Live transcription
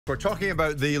We're talking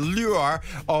about the lure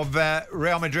of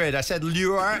Real Madrid. I said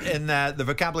lure in the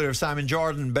vocabulary of Simon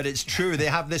Jordan, but it's true. They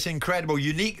have this incredible,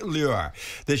 unique lure,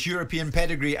 this European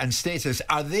pedigree and status.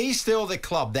 Are they still the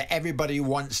club that everybody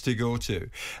wants to go to?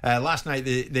 Last night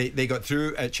they got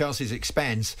through at Chelsea's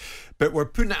expense, but we're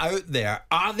putting it out there.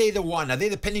 Are they the one? Are they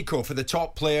the pinnacle for the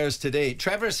top players today?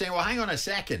 Trevor is saying, well, hang on a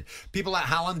second. People like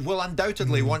Haaland will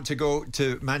undoubtedly want to go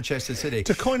to Manchester City.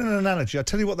 To coin an analogy, I'll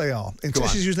tell you what they are.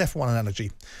 This is using F1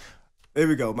 analogy. Here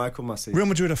we go, Michael Massey. Real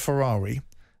Madrid are Ferrari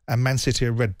and Man City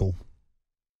are Red Bull.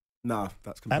 No,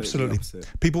 that's completely Absolutely. opposite.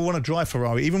 People want to drive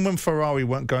Ferrari. Even when Ferrari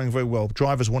weren't going very well,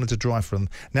 drivers wanted to drive for them.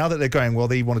 Now that they're going well,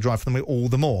 they want to drive for them all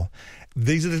the more.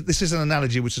 This is an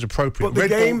analogy which is appropriate. But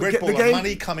Red Bull are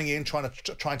money coming in, trying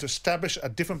to establish a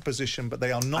different position, but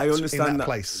they are not in that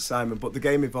place. Simon, but the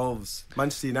game evolves.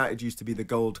 Manchester United used to be the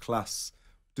gold class.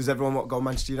 Does everyone want to go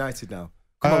Manchester United now?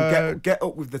 Come on, get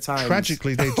up with the times.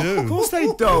 Tragically, they do. Of course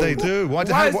they don't. They do.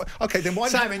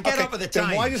 Simon, get up with the times.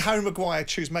 Then why did Harry Maguire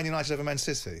choose Man United over Man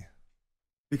City?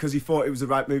 Because he thought it was the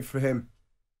right move for him.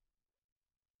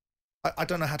 I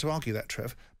don't know how to argue that,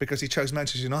 Trev, because he chose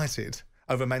Manchester United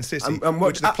over Man City, and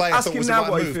which the player thought was the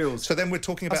right move. Feels. So then we're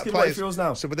talking about players. What he feels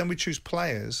now. So but then we choose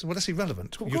players. Well, that's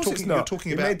irrelevant. Of course it's not. You're talking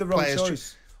he about made the wrong players.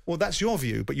 Choice. Well, that's your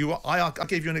view, but I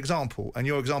gave you an example, and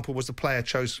your example was the player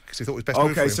chose because he thought it was best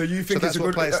move for him. Okay, so you think that's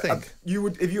what players think. You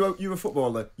would, if you were a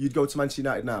footballer, you'd go to Manchester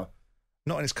United now.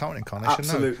 Not in its current incarnation,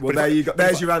 Absolutely. no. Well, there you go.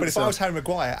 There's your answer. But if I was Harry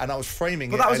Maguire and I was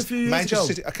framing it as a few years Manchester ago.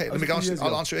 City, okay, let me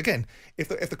I'll answer it again. If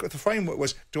the framework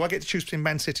was, do I get to choose between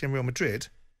Man City and Real Madrid?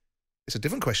 It's a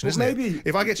different question, isn't it?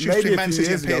 If I get to choose between Man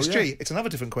City and PSG, it's another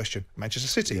different question. Manchester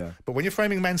City. Yeah. But when you're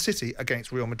framing Man City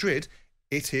against Real Madrid,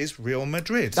 it is Real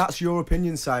Madrid. That's your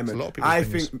opinion, Simon. A lot of people's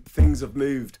opinions. Think things have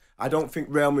moved. I don't think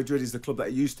Real Madrid is the club that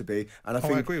it used to be. And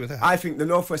I agree with that. I think the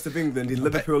northwest of England, in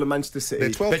Liverpool and Manchester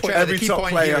City, every top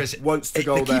player wants to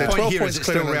go there. The key point here is it's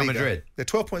still Real Madrid. They're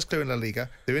 12 points clear in La Liga.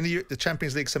 They're in the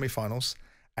Champions League semi-finals,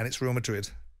 and it's Real Madrid.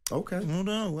 Okay. Oh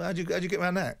no, how'd you get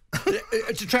around that?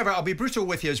 Trevor, I'll be brutal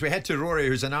with you as we head to Rory,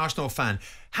 who's an Arsenal fan.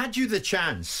 Had you the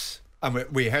chance, and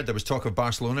we heard there was talk of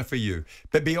Barcelona for you,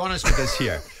 but be honest with us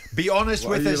here. Be honest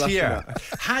with us here.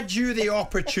 Had you the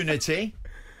opportunity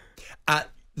at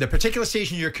the particular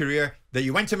stage in your career that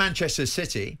you went to Manchester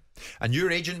City and your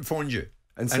agent phoned you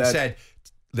and said,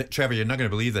 Trevor, you're not going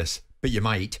to believe this, but you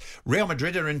might. Real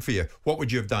Madrid are in for you. What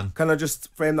would you have done? Can I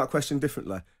just frame that question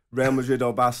differently? Real Madrid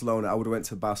or Barcelona? I would have went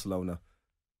to Barcelona.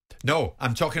 No,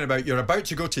 I'm talking about you're about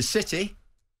to go to City.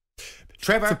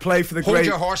 Trevor, to play for the hold great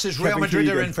your horses. Real Madrid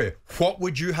are in for you. What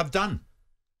would you have done?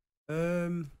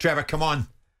 Trevor, come on.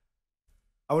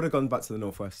 I would have gone back to the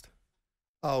Northwest.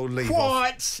 Oh, leave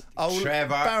what? Oh, Trevor.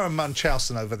 Baron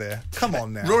Munchausen over there. Come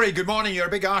on now. Rory, good morning. You're a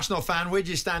big Arsenal fan. Where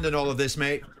do you stand in all of this,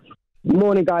 mate?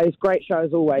 Morning, guys. Great show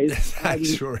as always.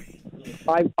 Thanks, Rory.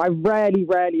 I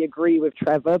rarely agree with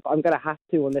Trevor, but I'm going to have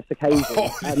to on this occasion.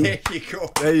 Oh, there you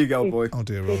go. There you go, boy. Oh,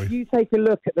 dear, Rory. If you take a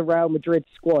look at the Real Madrid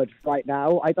squad right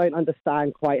now, I don't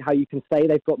understand quite how you can say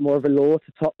they've got more of a lure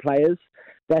to top players.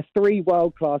 They're three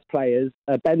world-class players,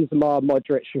 Benzema,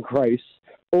 Modric and Kroos,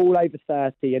 all over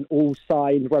 30 and all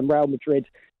signed when Real Madrid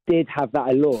did have that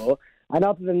allure. And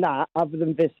other than that, other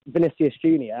than Vinicius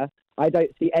Jr., I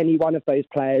don't see any one of those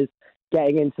players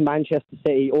getting into Manchester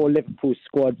City or Liverpool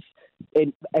squads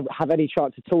have any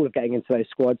chance at all of getting into those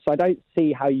squads. So I don't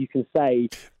see how you can say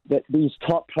that these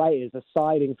top players are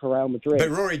signing for Real Madrid. But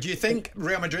Rory, do you think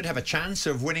Real Madrid have a chance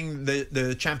of winning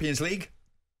the Champions League?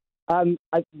 Real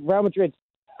Madrid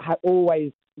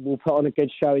always will put on a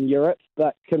good show in Europe,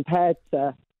 but compared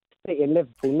to City and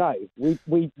Liverpool, no.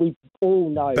 We all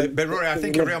know. But Rory, I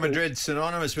think Real Madrid's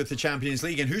synonymous with the Champions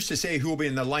League, and who's to say who will be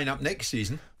in the lineup next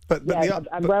season?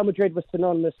 And Real Madrid was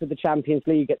synonymous with the Champions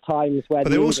League at times. But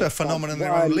they're also a phenomenon in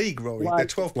their own league, Rory. They're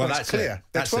 12 points clear.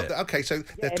 Okay, so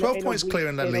they're 12 points clear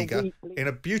in La Liga, in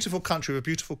a beautiful country with a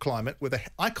beautiful climate, with an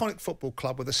iconic football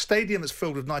club, with a stadium that's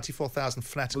filled with 94,000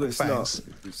 fanatical fans.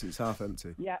 It's half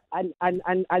empty. Yeah, and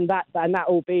that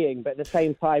all being, but at the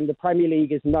same time, the Premier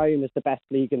League is known as the best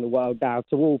league in the world now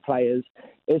to all players.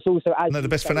 It's also the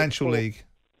best financial league.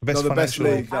 The best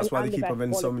league. That's why they keep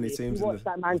having so many teams. If you watch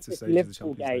that Man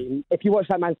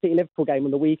City Liverpool game on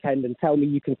the weekend and tell me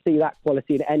you can see that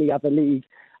quality in any other league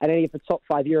and any of the top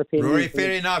 5 European Rory, leagues.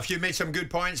 fair enough. You made some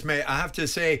good points, mate. I have to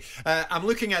say, I'm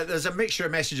looking at, there's a mixture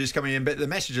of messages coming in, but the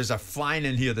messages are flying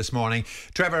in here this morning.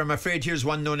 Trevor, I'm afraid here's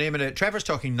one no name in it. Trevor's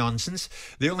talking nonsense.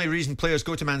 The only reason players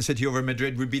go to Man City over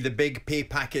Madrid would be the big pay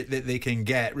packet that they can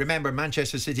get. Remember,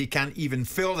 Manchester City can't even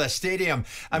fill the stadium.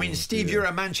 I mean, Steve, you're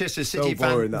a Manchester City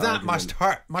fan. That must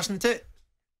hurt, mustn't it?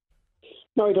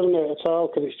 No, it doesn't hurt at all,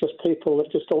 because it's just people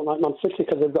that just don't like Man City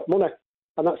because they've got money.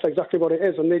 And that's exactly what it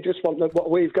is. And they just want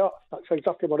what we've got. That's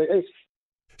exactly what it is.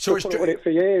 So it's with it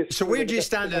for years. So where do you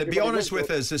stand in it? Be honest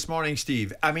with us this morning,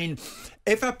 Steve. I mean,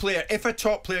 if a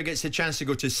top player gets a chance to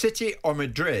go to City or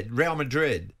Real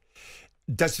Madrid,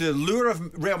 does the lure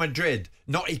of Real Madrid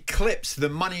not eclipse the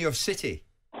money of City?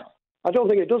 I don't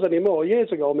think it does anymore.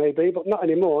 Years ago, maybe, but not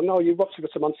anymore. No, you want to go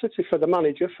to Man City for the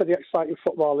manager, for the exciting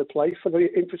football they play, for the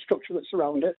infrastructure that's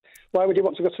around it. Why would you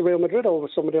want to go to Real Madrid over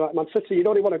somebody like Man City? You'd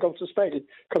only want to go to Spain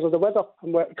because of the weather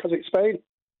and because it's Spain.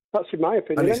 That's in my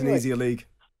opinion. And it's an easier league.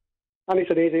 And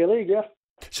it's an easier league, yeah.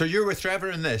 So you're with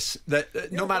Trevor in this,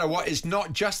 that no matter what, it's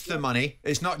not just the money.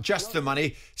 It's not just the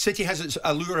money. City has its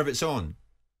allure of its own.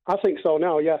 I think so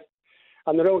now, yeah.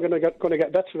 And they're all going to get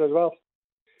better as well.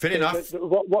 Fair enough.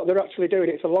 What they're actually doing,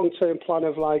 it's a long-term plan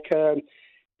of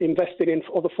investing in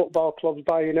other football clubs,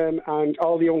 buying them, and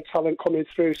all the young talent coming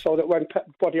through, so that when Pep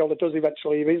Guardiola does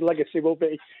eventually, his legacy will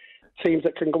be teams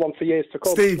that can go on for years to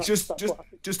come. Steve,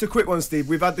 just a quick one, Steve.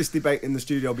 We've had this debate in the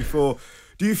studio before.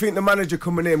 Do you think the manager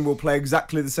coming in will play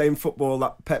exactly the same football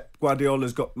that Pep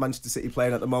Guardiola's got Manchester City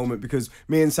playing at the moment? Because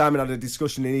me and Simon had a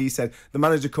discussion and he said the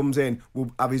manager comes in,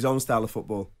 will have his own style of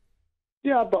football.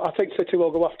 Yeah, but I think City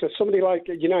will go after somebody like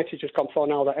United. Just come for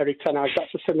now that Eric Ten Hag.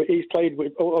 That's the same.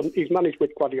 He's managed with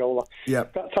Guardiola. Yeah,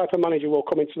 that type of manager will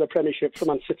come into the Premiership for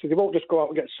Man City. They won't just go out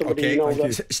and get somebody.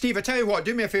 Okay. Steve, I tell you what.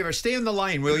 Do me a favour. Stay on the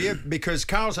line, will you? Because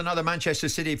Carl's another Manchester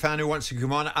City fan who wants to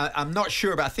come on. I'm not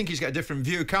sure, but I think he's got a different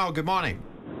view. Carl, good morning.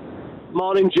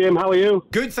 Morning, Jim. How are you?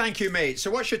 Good, thank you, mate. So,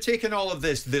 what's your take on all of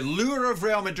this? The lure of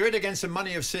Real Madrid against the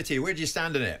money of City. Where do you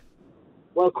stand in it?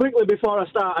 Well, quickly before I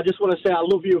start, I just want to say I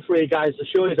love you three guys. The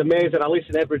show is amazing. I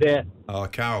listen every day. Oh,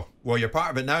 Carl. Well, you're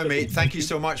part of it now, mate. Thank you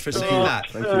so much for saying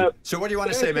that. So what do you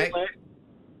want to say, mate?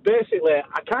 Basically,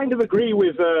 I kind of agree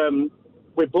with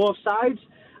both sides.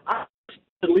 I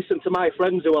listen to my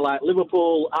friends who are like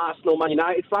Liverpool, Arsenal, Man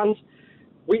United fans.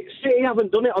 City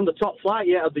haven't done it on the top flight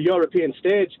yet of the European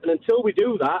stage. And until we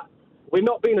do that, we're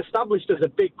not being established as a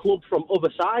big club from other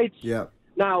sides. Yeah.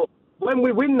 Now, when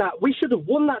we win that, we should have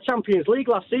won that Champions League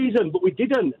last season, but we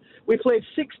didn't. We played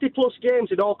 60-plus games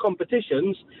in all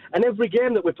competitions, and every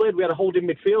game that we played, we had a holding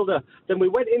midfielder. Then we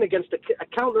went in against a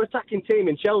counter-attacking team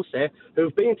in Chelsea,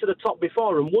 who've been to the top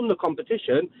before and won the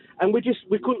competition, and we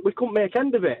couldn't make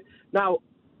end of it. Now,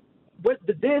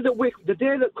 the day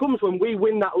that comes when we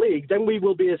win that league, then we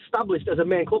will be established as a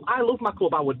main club. I love my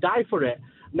club. I would die for it.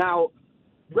 Now,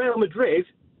 Real Madrid,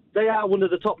 they are one of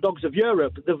the top dogs of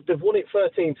Europe. They've won it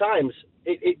 13 times.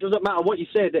 It doesn't matter what you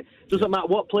say. It doesn't matter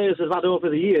what players have had over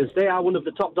the years. They are one of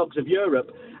the top dogs of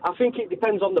Europe. I think it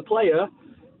depends on the player,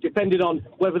 depending on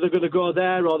whether they're going to go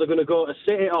there or they're going to go to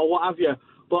City or what have you.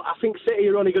 But I think City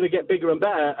are only going to get bigger and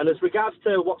better. And as regards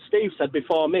to what Steve said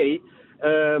before me,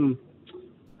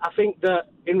 I think that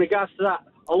in regards to that,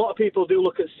 a lot of people do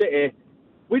look at City.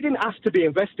 We didn't ask to be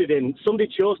invested in. Somebody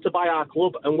chose to buy our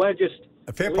club, and we're just...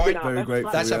 A fair point. Very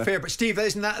grateful. That's a fair point. Steve,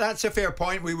 that's a fair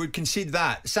point. We would concede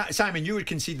that. Simon, you would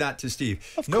concede that to Steve.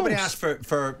 Nobody asked for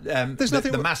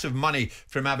the massive money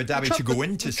from Abu Dhabi to go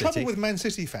into City. The trouble with Man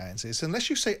City fans is unless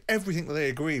you say everything that they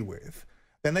agree with,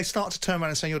 then they start to turn around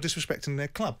and say you're disrespecting their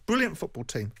club. Brilliant football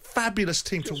team, fabulous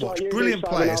team to watch, brilliant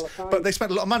players, but they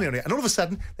spent a lot of money on it. And all of a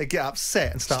sudden, they get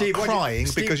upset and start crying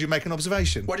because you make an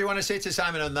observation. What do you want to say to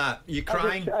Simon on that? Are you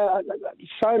crying?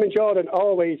 Simon Jordan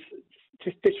always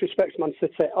just disrespects Man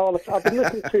City all the time. I've been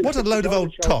listening to what a load of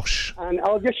old tosh. And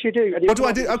yes, you do. What do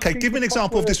I do? Okay, give me an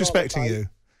example of disrespecting you.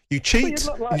 You cheat,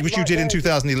 which you did in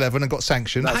 2011 and got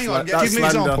sanctioned. Hang on, give me an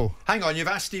example. Hang on, you've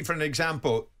asked Steve for an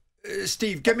example.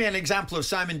 Steve, give me an example of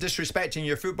Simon disrespecting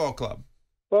your football club.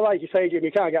 Well, like you say, Jim,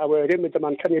 you can't get a word in with the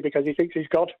man, can you? Because he thinks he's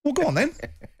God. Well, go on then.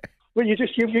 Well, you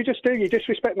just do. You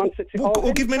disrespect Man City.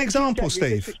 Well, give me an example,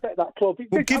 Steve. You disrespect that club.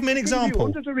 Well, give me an example.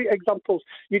 Hundreds of examples.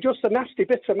 You're just a nasty,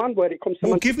 bitter man when it comes to.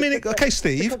 Well, give me an okay,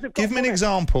 Steve. Give me an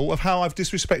example of how I've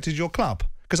disrespected your club,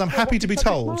 because I'm happy to be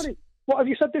told. What have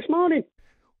you said this morning?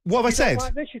 What have I said? You don't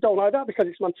like this, you don't like that because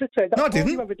it's Man City. No, I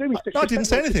didn't. No, I didn't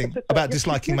say anything about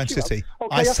disliking Man City.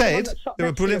 I said they're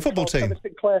a brilliant football team.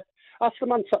 Ask the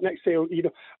man sat next to you, you know,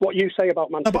 what you say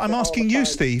about Man City. No, but I'm asking you,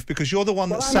 Steve, because you're the one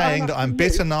that's saying that I'm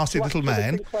bitter, nasty little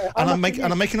man, and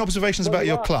I'm making observations about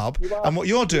your club, and what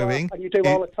you're doing. And you do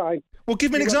all the time. Well,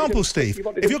 give me an example, Steve.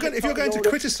 If you're going to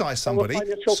criticise somebody,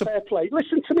 fair play.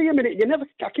 Listen to me a minute.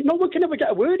 No one can ever get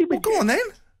a word in with you. Well, go on then.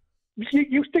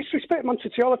 You disrespect Man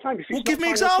City all the time. Well, give me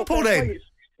an example then.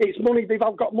 It's money. They've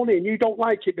all got money, and you don't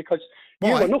like it because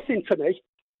you are nothing to me.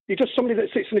 You're just somebody that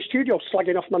sits in the studio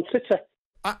slagging off Man City.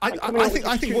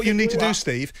 I think what you need to do,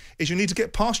 Steve, is you need to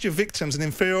get past your victims and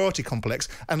inferiority complex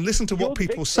and listen to what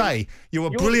people say. You're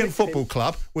a brilliant football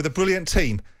club with a brilliant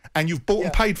team. and you've bought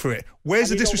and paid for it. Where's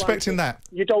the disrespect in that?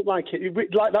 You don't like it.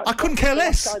 Like that. I couldn't care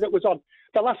less.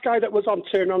 The last guy that was on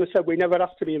turned around and said we never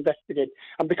have to be invested in,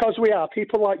 and because we are,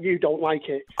 people like you don't like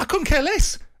it. I couldn't care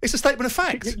less. It's a statement of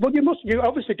fact. Well, you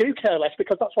obviously do care less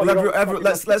because that's why. Well,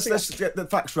 let's get the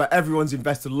facts right. Everyone's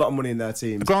invested a lot of money in their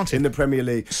teams. Granted. In the Premier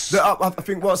League. I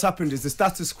think what's happened is the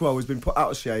status quo has been put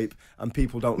out of shape and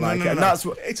people don't like it. And that's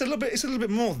what it's a little bit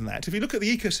more than that. If you look at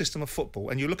the ecosystem of football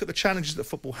and you look at the challenges that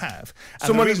football have,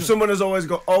 someone has always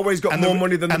got more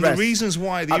money than the rest. And the reasons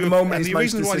why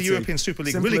the European Super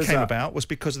League really came about was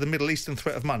because of the Middle Eastern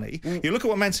threat of money. You look at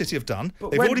what Man City have done.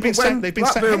 They've already been sacked.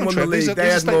 Blackburn won the league.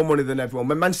 They had more money than everyone.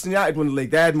 When Manchester United won the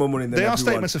league, they had more money than everyone. They are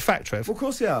statements of fact, Trev. Well, of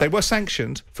course they are. They were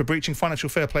sanctioned for breaching financial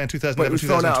fair play in 2011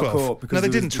 2012. No, they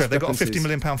didn't, Trev. They got a £50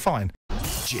 million fine.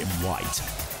 Jim White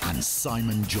and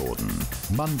Simon Jordan.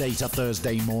 Monday to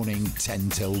Thursday morning, 10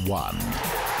 till 1.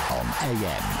 On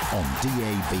AM, on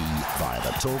DAB, via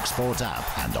the talkSPORT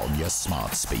app and on your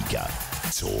smart speaker.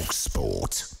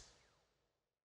 talkSPORT.